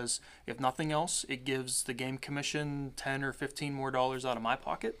because, if nothing else, it gives the Game Commission $10 or $15 more out of my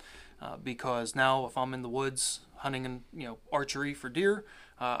pocket. Because now, if I'm in the woods hunting and archery for deer,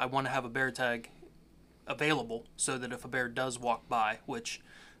 I want to have a bear tag available so that if a bear does walk by, which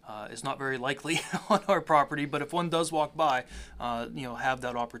is not very likely on our property, but if one does walk by, have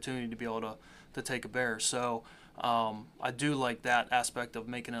that opportunity to be able to take a bear. So I do like that aspect of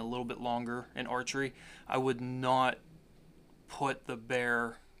making it a little bit longer in archery. I would not put the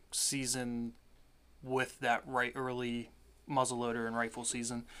bear season with that right early muzzleloader and rifle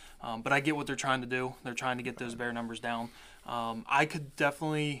season, but I get what they're trying to do. They're trying to get those bear numbers down. I could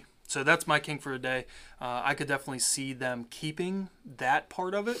definitely... So that's my king for a day. I could definitely see them keeping that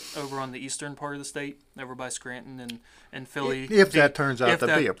part of it over on the eastern part of the state, over by Scranton and Philly. If that turns out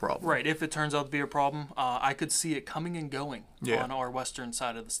to be a problem. Right, if it turns out to be a problem. I could see it coming and going on our western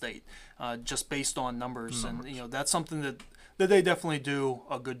side of the state, just based on numbers. And that's something that they definitely do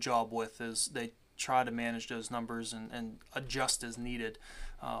a good job with, is they try to manage those numbers and adjust as needed.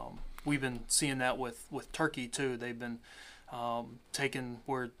 We've been seeing that with turkey, too. They've been taking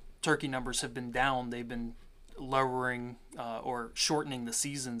where turkey numbers have been down, they've been lowering or shortening the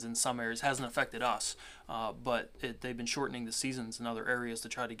seasons in some areas. It hasn't affected us, but they've been shortening the seasons in other areas to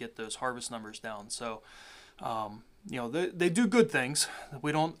try to get those harvest numbers down. So, they do good things.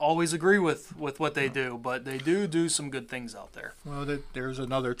 We don't always agree with what they do, but they do some good things out there. Well, there's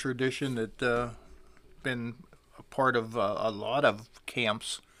another tradition that been a part of a lot of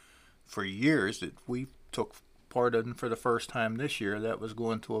camps for years that we took part in for the first time this year. That was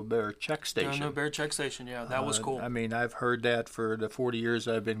going to a bear check station. No, bear check station. Yeah, that was cool. I mean, I've heard that for the 40 years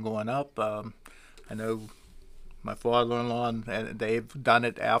I've been going up. I know my father-in-law, and they've done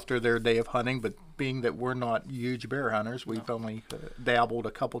it after their day of hunting, but being that we're not huge bear hunters, we've only dabbled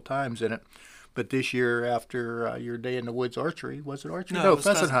a couple times in it. But this year, after your day in the woods archery, was it archery? No,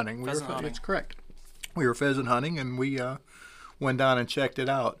 pheasant hunting. It's correct. We were pheasant hunting, and we went down and checked it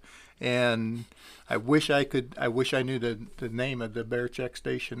out. And I wish I knew the name of the bear check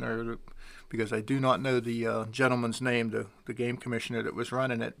station, because I do not know the gentleman's name, the game commissioner that was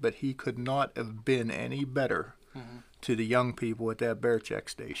running it, but he could not have been any better to the young people at that bear check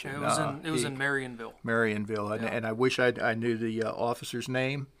station. It was in Marionville. Marionville, and I wish I knew the officer's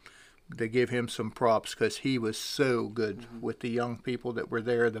name to give him some props, because he was so good with the young people that were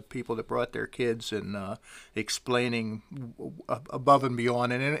there, the people that brought their kids, and explaining above and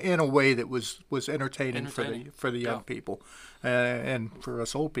beyond, and in a way that was entertaining. For the young people, and for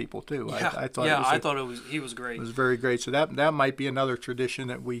us old people too. Yeah. I thought he was great. It was very great. So that might be another tradition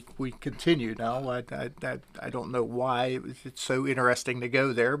that we continue now. I don't know why it's so interesting to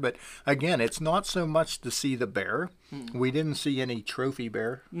go there, but again, it's not so much to see the bear. We didn't see any trophy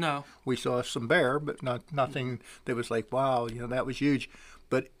bear. No. We saw some bear, but nothing that was like, wow, that was huge.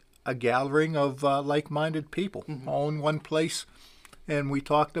 But a gathering of like-minded people all in one place. And we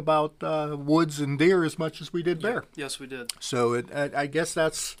talked about woods and deer as much as we did bear. Yes, we did. So I guess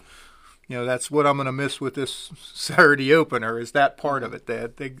that's what I'm going to miss with this Saturday opener, is that part of it.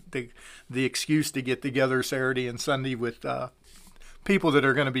 The excuse to get together Saturday and Sunday with people that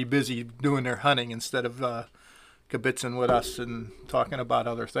are going to be busy doing their hunting instead of kibitzing with us and talking about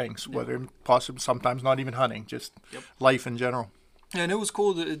other things, whether possibly sometimes not even hunting, just life in general. And it was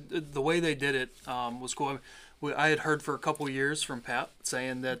cool. The way they did it was cool. I had heard for a couple years from Pat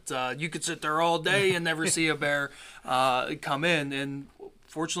saying that you could sit there all day and never see a bear come in. And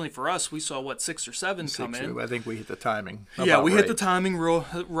fortunately for us, we saw, 6 or 7 come in. I think we hit the timing. Yeah, we hit the timing real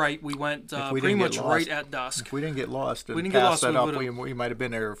right. We went pretty much right at dusk. If we didn't get lost and pass that up, we might have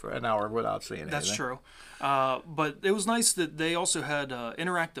been there for an hour without seeing anything. That's true. But it was nice that they also had an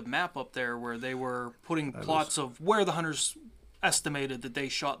interactive map up there where they were putting plots of where the hunters estimated that they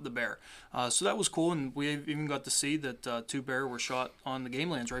shot the bear. So that was cool, and we even got to see that 2 bear were shot on the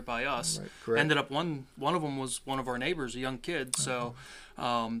game lands right by us. Right, ended up one of them was one of our neighbors, a young kid. So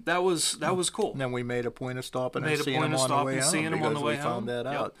that was cool. And then we made a point of stopping and seeing him on the way home. We found that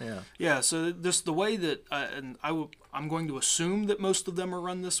out. Yeah. So just the way that, and I'm going to assume that most of them are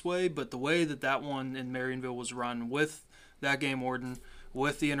run this way, but the way that one in Marionville was run with that game warden,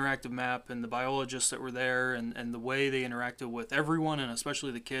 with the interactive map and the biologists that were there, and the way they interacted with everyone, and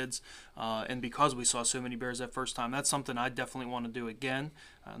especially the kids, and because we saw so many bears that first time, that's something I definitely want to do again.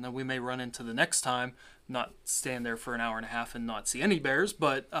 And then we may run into the next time, not stand there for an hour and a half and not see any bears,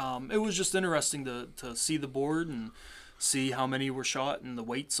 but it was just interesting to see the board and see how many were shot and the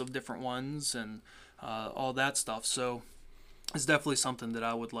weights of different ones and all that stuff. So it's definitely something that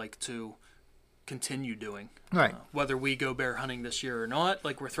I would like to continue doing. Right. Whether we go bear hunting this year or not,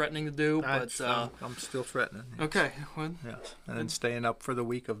 like we're threatening to do. But I'm still threatening. Yes. Okay. Well, yes. And then staying up for the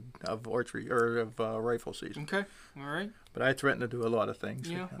week of archery or of rifle season. Okay. All right. But I threaten to do a lot of things.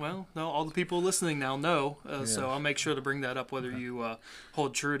 Yeah. Well, no, all the people listening now know. So I'll make sure to bring that up, whether you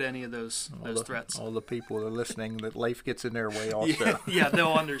hold true to any of those threats. All the people that are listening, that life gets in their way also. Yeah,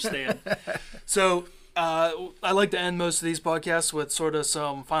 they'll understand. So I like to end most of these podcasts with sort of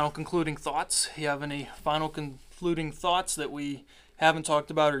some final concluding thoughts. You have any final concluding thoughts that we haven't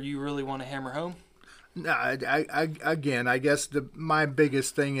talked about or you really want to hammer home? No, I guess my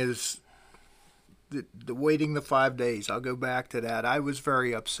biggest thing is the waiting the 5 days. I'll go back to that. I was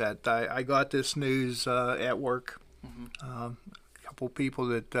very upset. I got this news at work. A couple people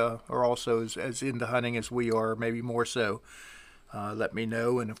that are also as into hunting as we are, maybe more so, let me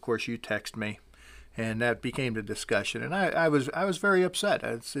know, and of course you text me. And that became the discussion, and I was very upset.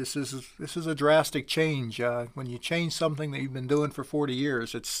 This is a drastic change. When you change something that you've been doing for 40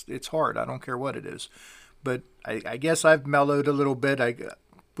 years, it's hard. I don't care what it is, but I guess I've mellowed a little bit.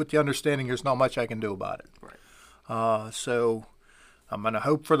 With the understanding there's not much I can do about it. Right. So I'm going to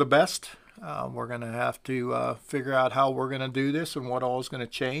hope for the best. We're going to have to figure out how we're going to do this and what all is going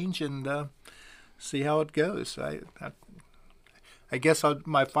to change, and see how it goes. I guess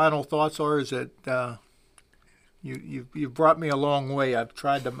my final thoughts are is that you've brought me a long way. I'm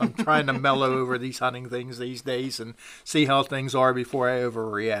trying to mellow over these hunting things these days and see how things are before I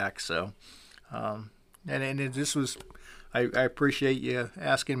overreact. So, this was. I appreciate you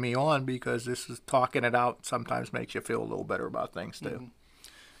asking me on, because this is talking it out sometimes makes you feel a little better about things too. Mm-hmm.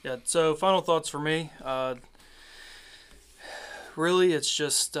 Yeah. So final thoughts for me. Really, it's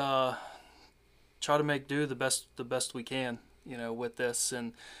just try to make do the best we can, with this.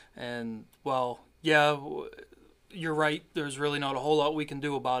 And well, yeah, you're right. There's really not a whole lot we can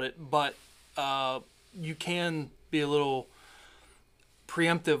do about it, but you can be a little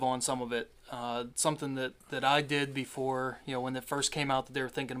preemptive on some of it. Something that I did before, when it first came out that they were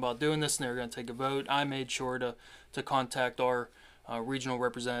thinking about doing this and they were going to take a vote, I made sure to contact our regional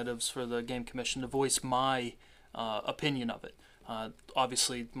representatives for the Game Commission to voice my opinion of it.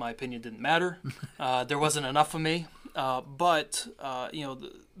 Obviously, my opinion didn't matter. There wasn't enough of me. But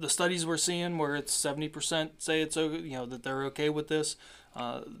the studies we're seeing where it's 70% say it's that they're okay with this.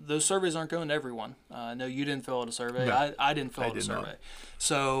 Those surveys aren't going to everyone. I know you didn't fill out a survey. No, I didn't fill out a survey. Not.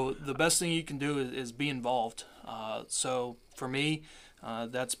 So the best thing you can do is be involved. So for me,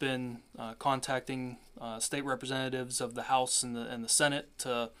 that's been contacting state representatives of the House and the Senate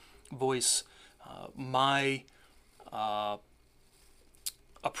to voice my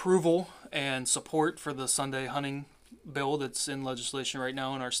approval and support for the Sunday hunting bill that's in legislation right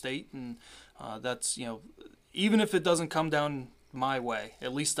now in our state. And that's, even if it doesn't come down my way,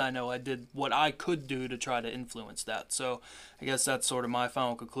 at least I know I did what I could do to try to influence that. So I guess that's sort of my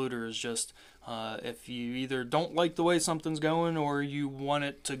final concluder, is just if you either don't like the way something's going or you want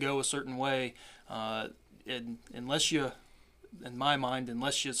it to go a certain way, unless you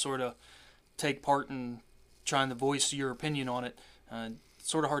sort of take part in trying to voice your opinion on it, it's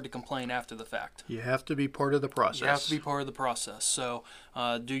sort of hard to complain after the fact. You have to be part of the process. You have to be part of the process. So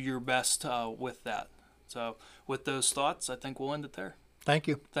do your best with that. So with those thoughts, I think we'll end it there. Thank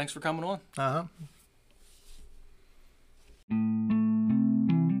you. Thanks for coming on. Uh-huh.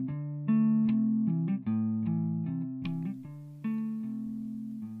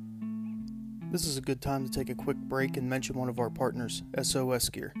 This is a good time to take a quick break and mention one of our partners, SOS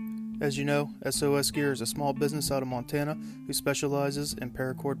Gear. As you know, SOS Gear is a small business out of Montana who specializes in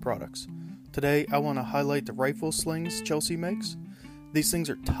paracord products. Today, I want to highlight the rifle slings Chelsea makes. These things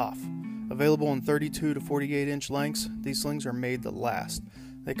are tough. Available in 32 to 48 inch lengths, these slings are made to last.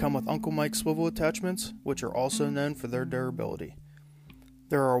 They come with Uncle Mike swivel attachments, which are also known for their durability.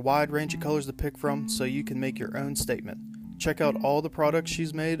 There are a wide range of colors to pick from, so you can make your own statement. Check out all the products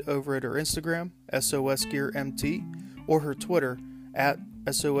she's made over at her Instagram, SOS Gear MT, or her Twitter, at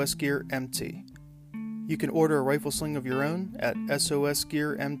SOS Gear MT. You can order a rifle sling of your own at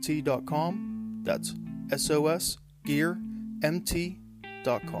sosgearmt.com. That's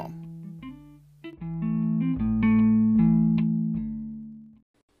sosgearmt.com.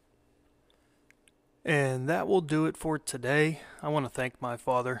 And that will do it for today. I want to thank my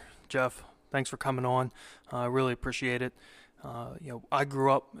father, Jeff. Thanks for coming on. I really appreciate it. I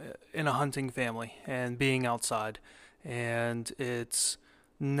grew up in a hunting family and being outside, and it's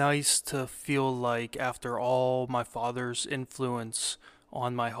nice to feel like after all my father's influence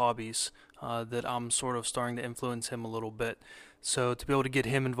on my hobbies, that I'm sort of starting to influence him a little bit. So to be able to get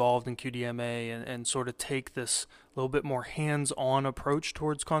him involved in QDMA and sort of take this little bit more hands-on approach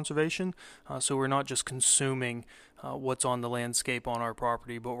towards conservation, so we're not just consuming what's on the landscape on our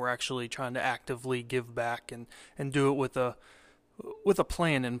property, but we're actually trying to actively give back and do it with a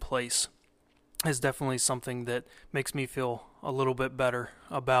plan in place, is definitely something that makes me feel a little bit better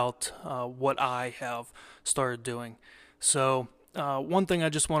about what I have started doing. So one thing I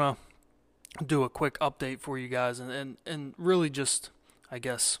just want to do a quick update for you guys and really just, I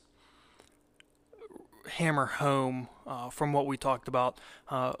guess, hammer home from what we talked about.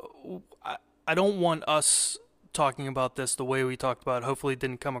 I don't want us talking about this the way we talked about it. Hopefully it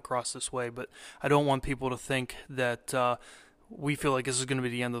didn't come across this way, but I don't want people to think that we feel like this is going to be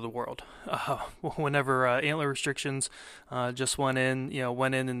the end of the world. Whenever antler restrictions just went in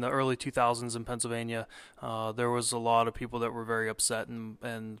the early 2000s in Pennsylvania, there was a lot of people that were very upset,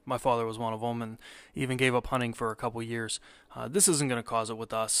 and my father was one of them, and even gave up hunting for a couple years. This isn't going to cause it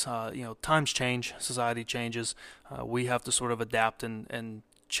with us. Times change, society changes. We have to sort of adapt and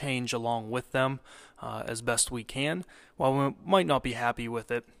change along with them as best we can. While we might not be happy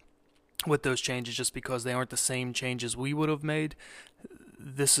with those changes just because they aren't the same changes we would have made,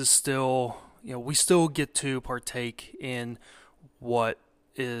 this is still, we still get to partake in what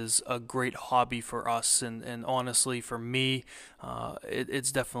is a great hobby for us, and honestly for me,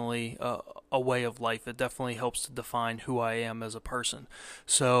 it's definitely a way of life. It definitely helps to define who I am as a person.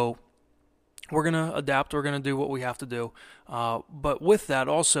 So we're going to adapt. We're going to do what we have to do. But with that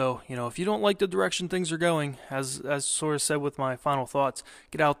also, if you don't like the direction things are going, as sort of said with my final thoughts,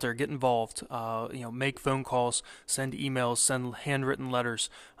 get out there, get involved, make phone calls, send emails, send handwritten letters,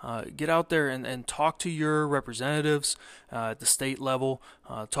 get out there and talk to your representatives at the state level,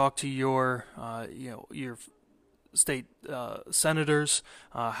 talk to your state senators,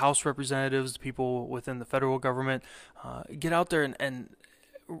 House representatives, people within the federal government. Get out there and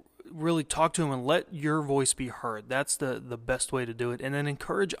really talk to them and let your voice be heard. That's the best way to do it. And then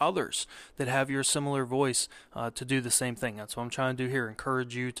encourage others that have your similar voice to do the same thing. That's what I'm trying to do here,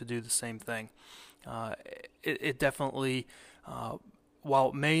 encourage you to do the same thing. It definitely, while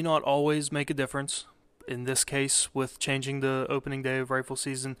it may not always make a difference, in this case with changing the opening day of rifle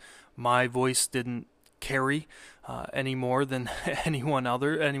season, my voice didn't carry any more than anyone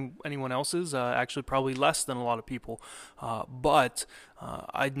else's, actually probably less than a lot of people, but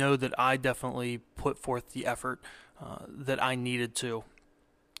I know that I definitely put forth the effort that I needed to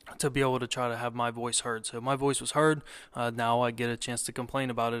be able to try to have my voice heard. So my voice was heard. Now I get a chance to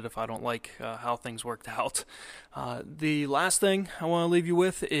complain about it if I don't like how things worked out. The last thing I want to leave you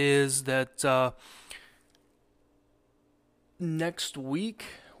with is that next week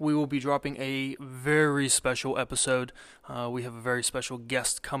we will be dropping a very special episode. We have a very special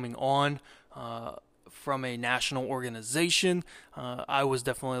guest coming on from a national organization. I was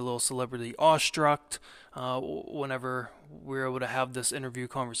definitely a little celebrity awestruck whenever we were able to have this interview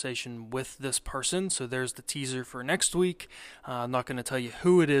conversation with this person. So there's the teaser for next week. I'm not going to tell you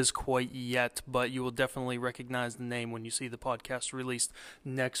who it is quite yet, but you will definitely recognize the name when you see the podcast released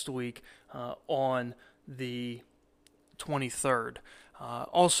next week on the 23rd.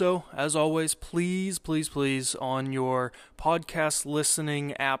 Also, as always, please, on your podcast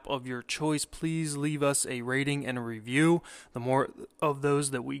listening app of your choice, please leave us a rating and a review. The more of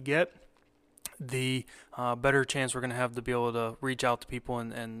those that we get, the better chance we're going to have to be able to reach out to people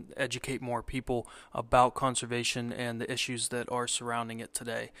and educate more people about conservation and the issues that are surrounding it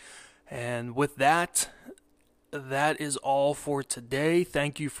today. And with that is all for today.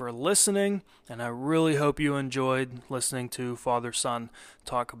 Thank you for listening, and I really hope you enjoyed listening to father-son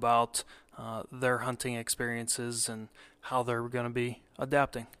talk about their hunting experiences and how they're going to be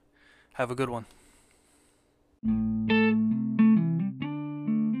adapting. Have a good one.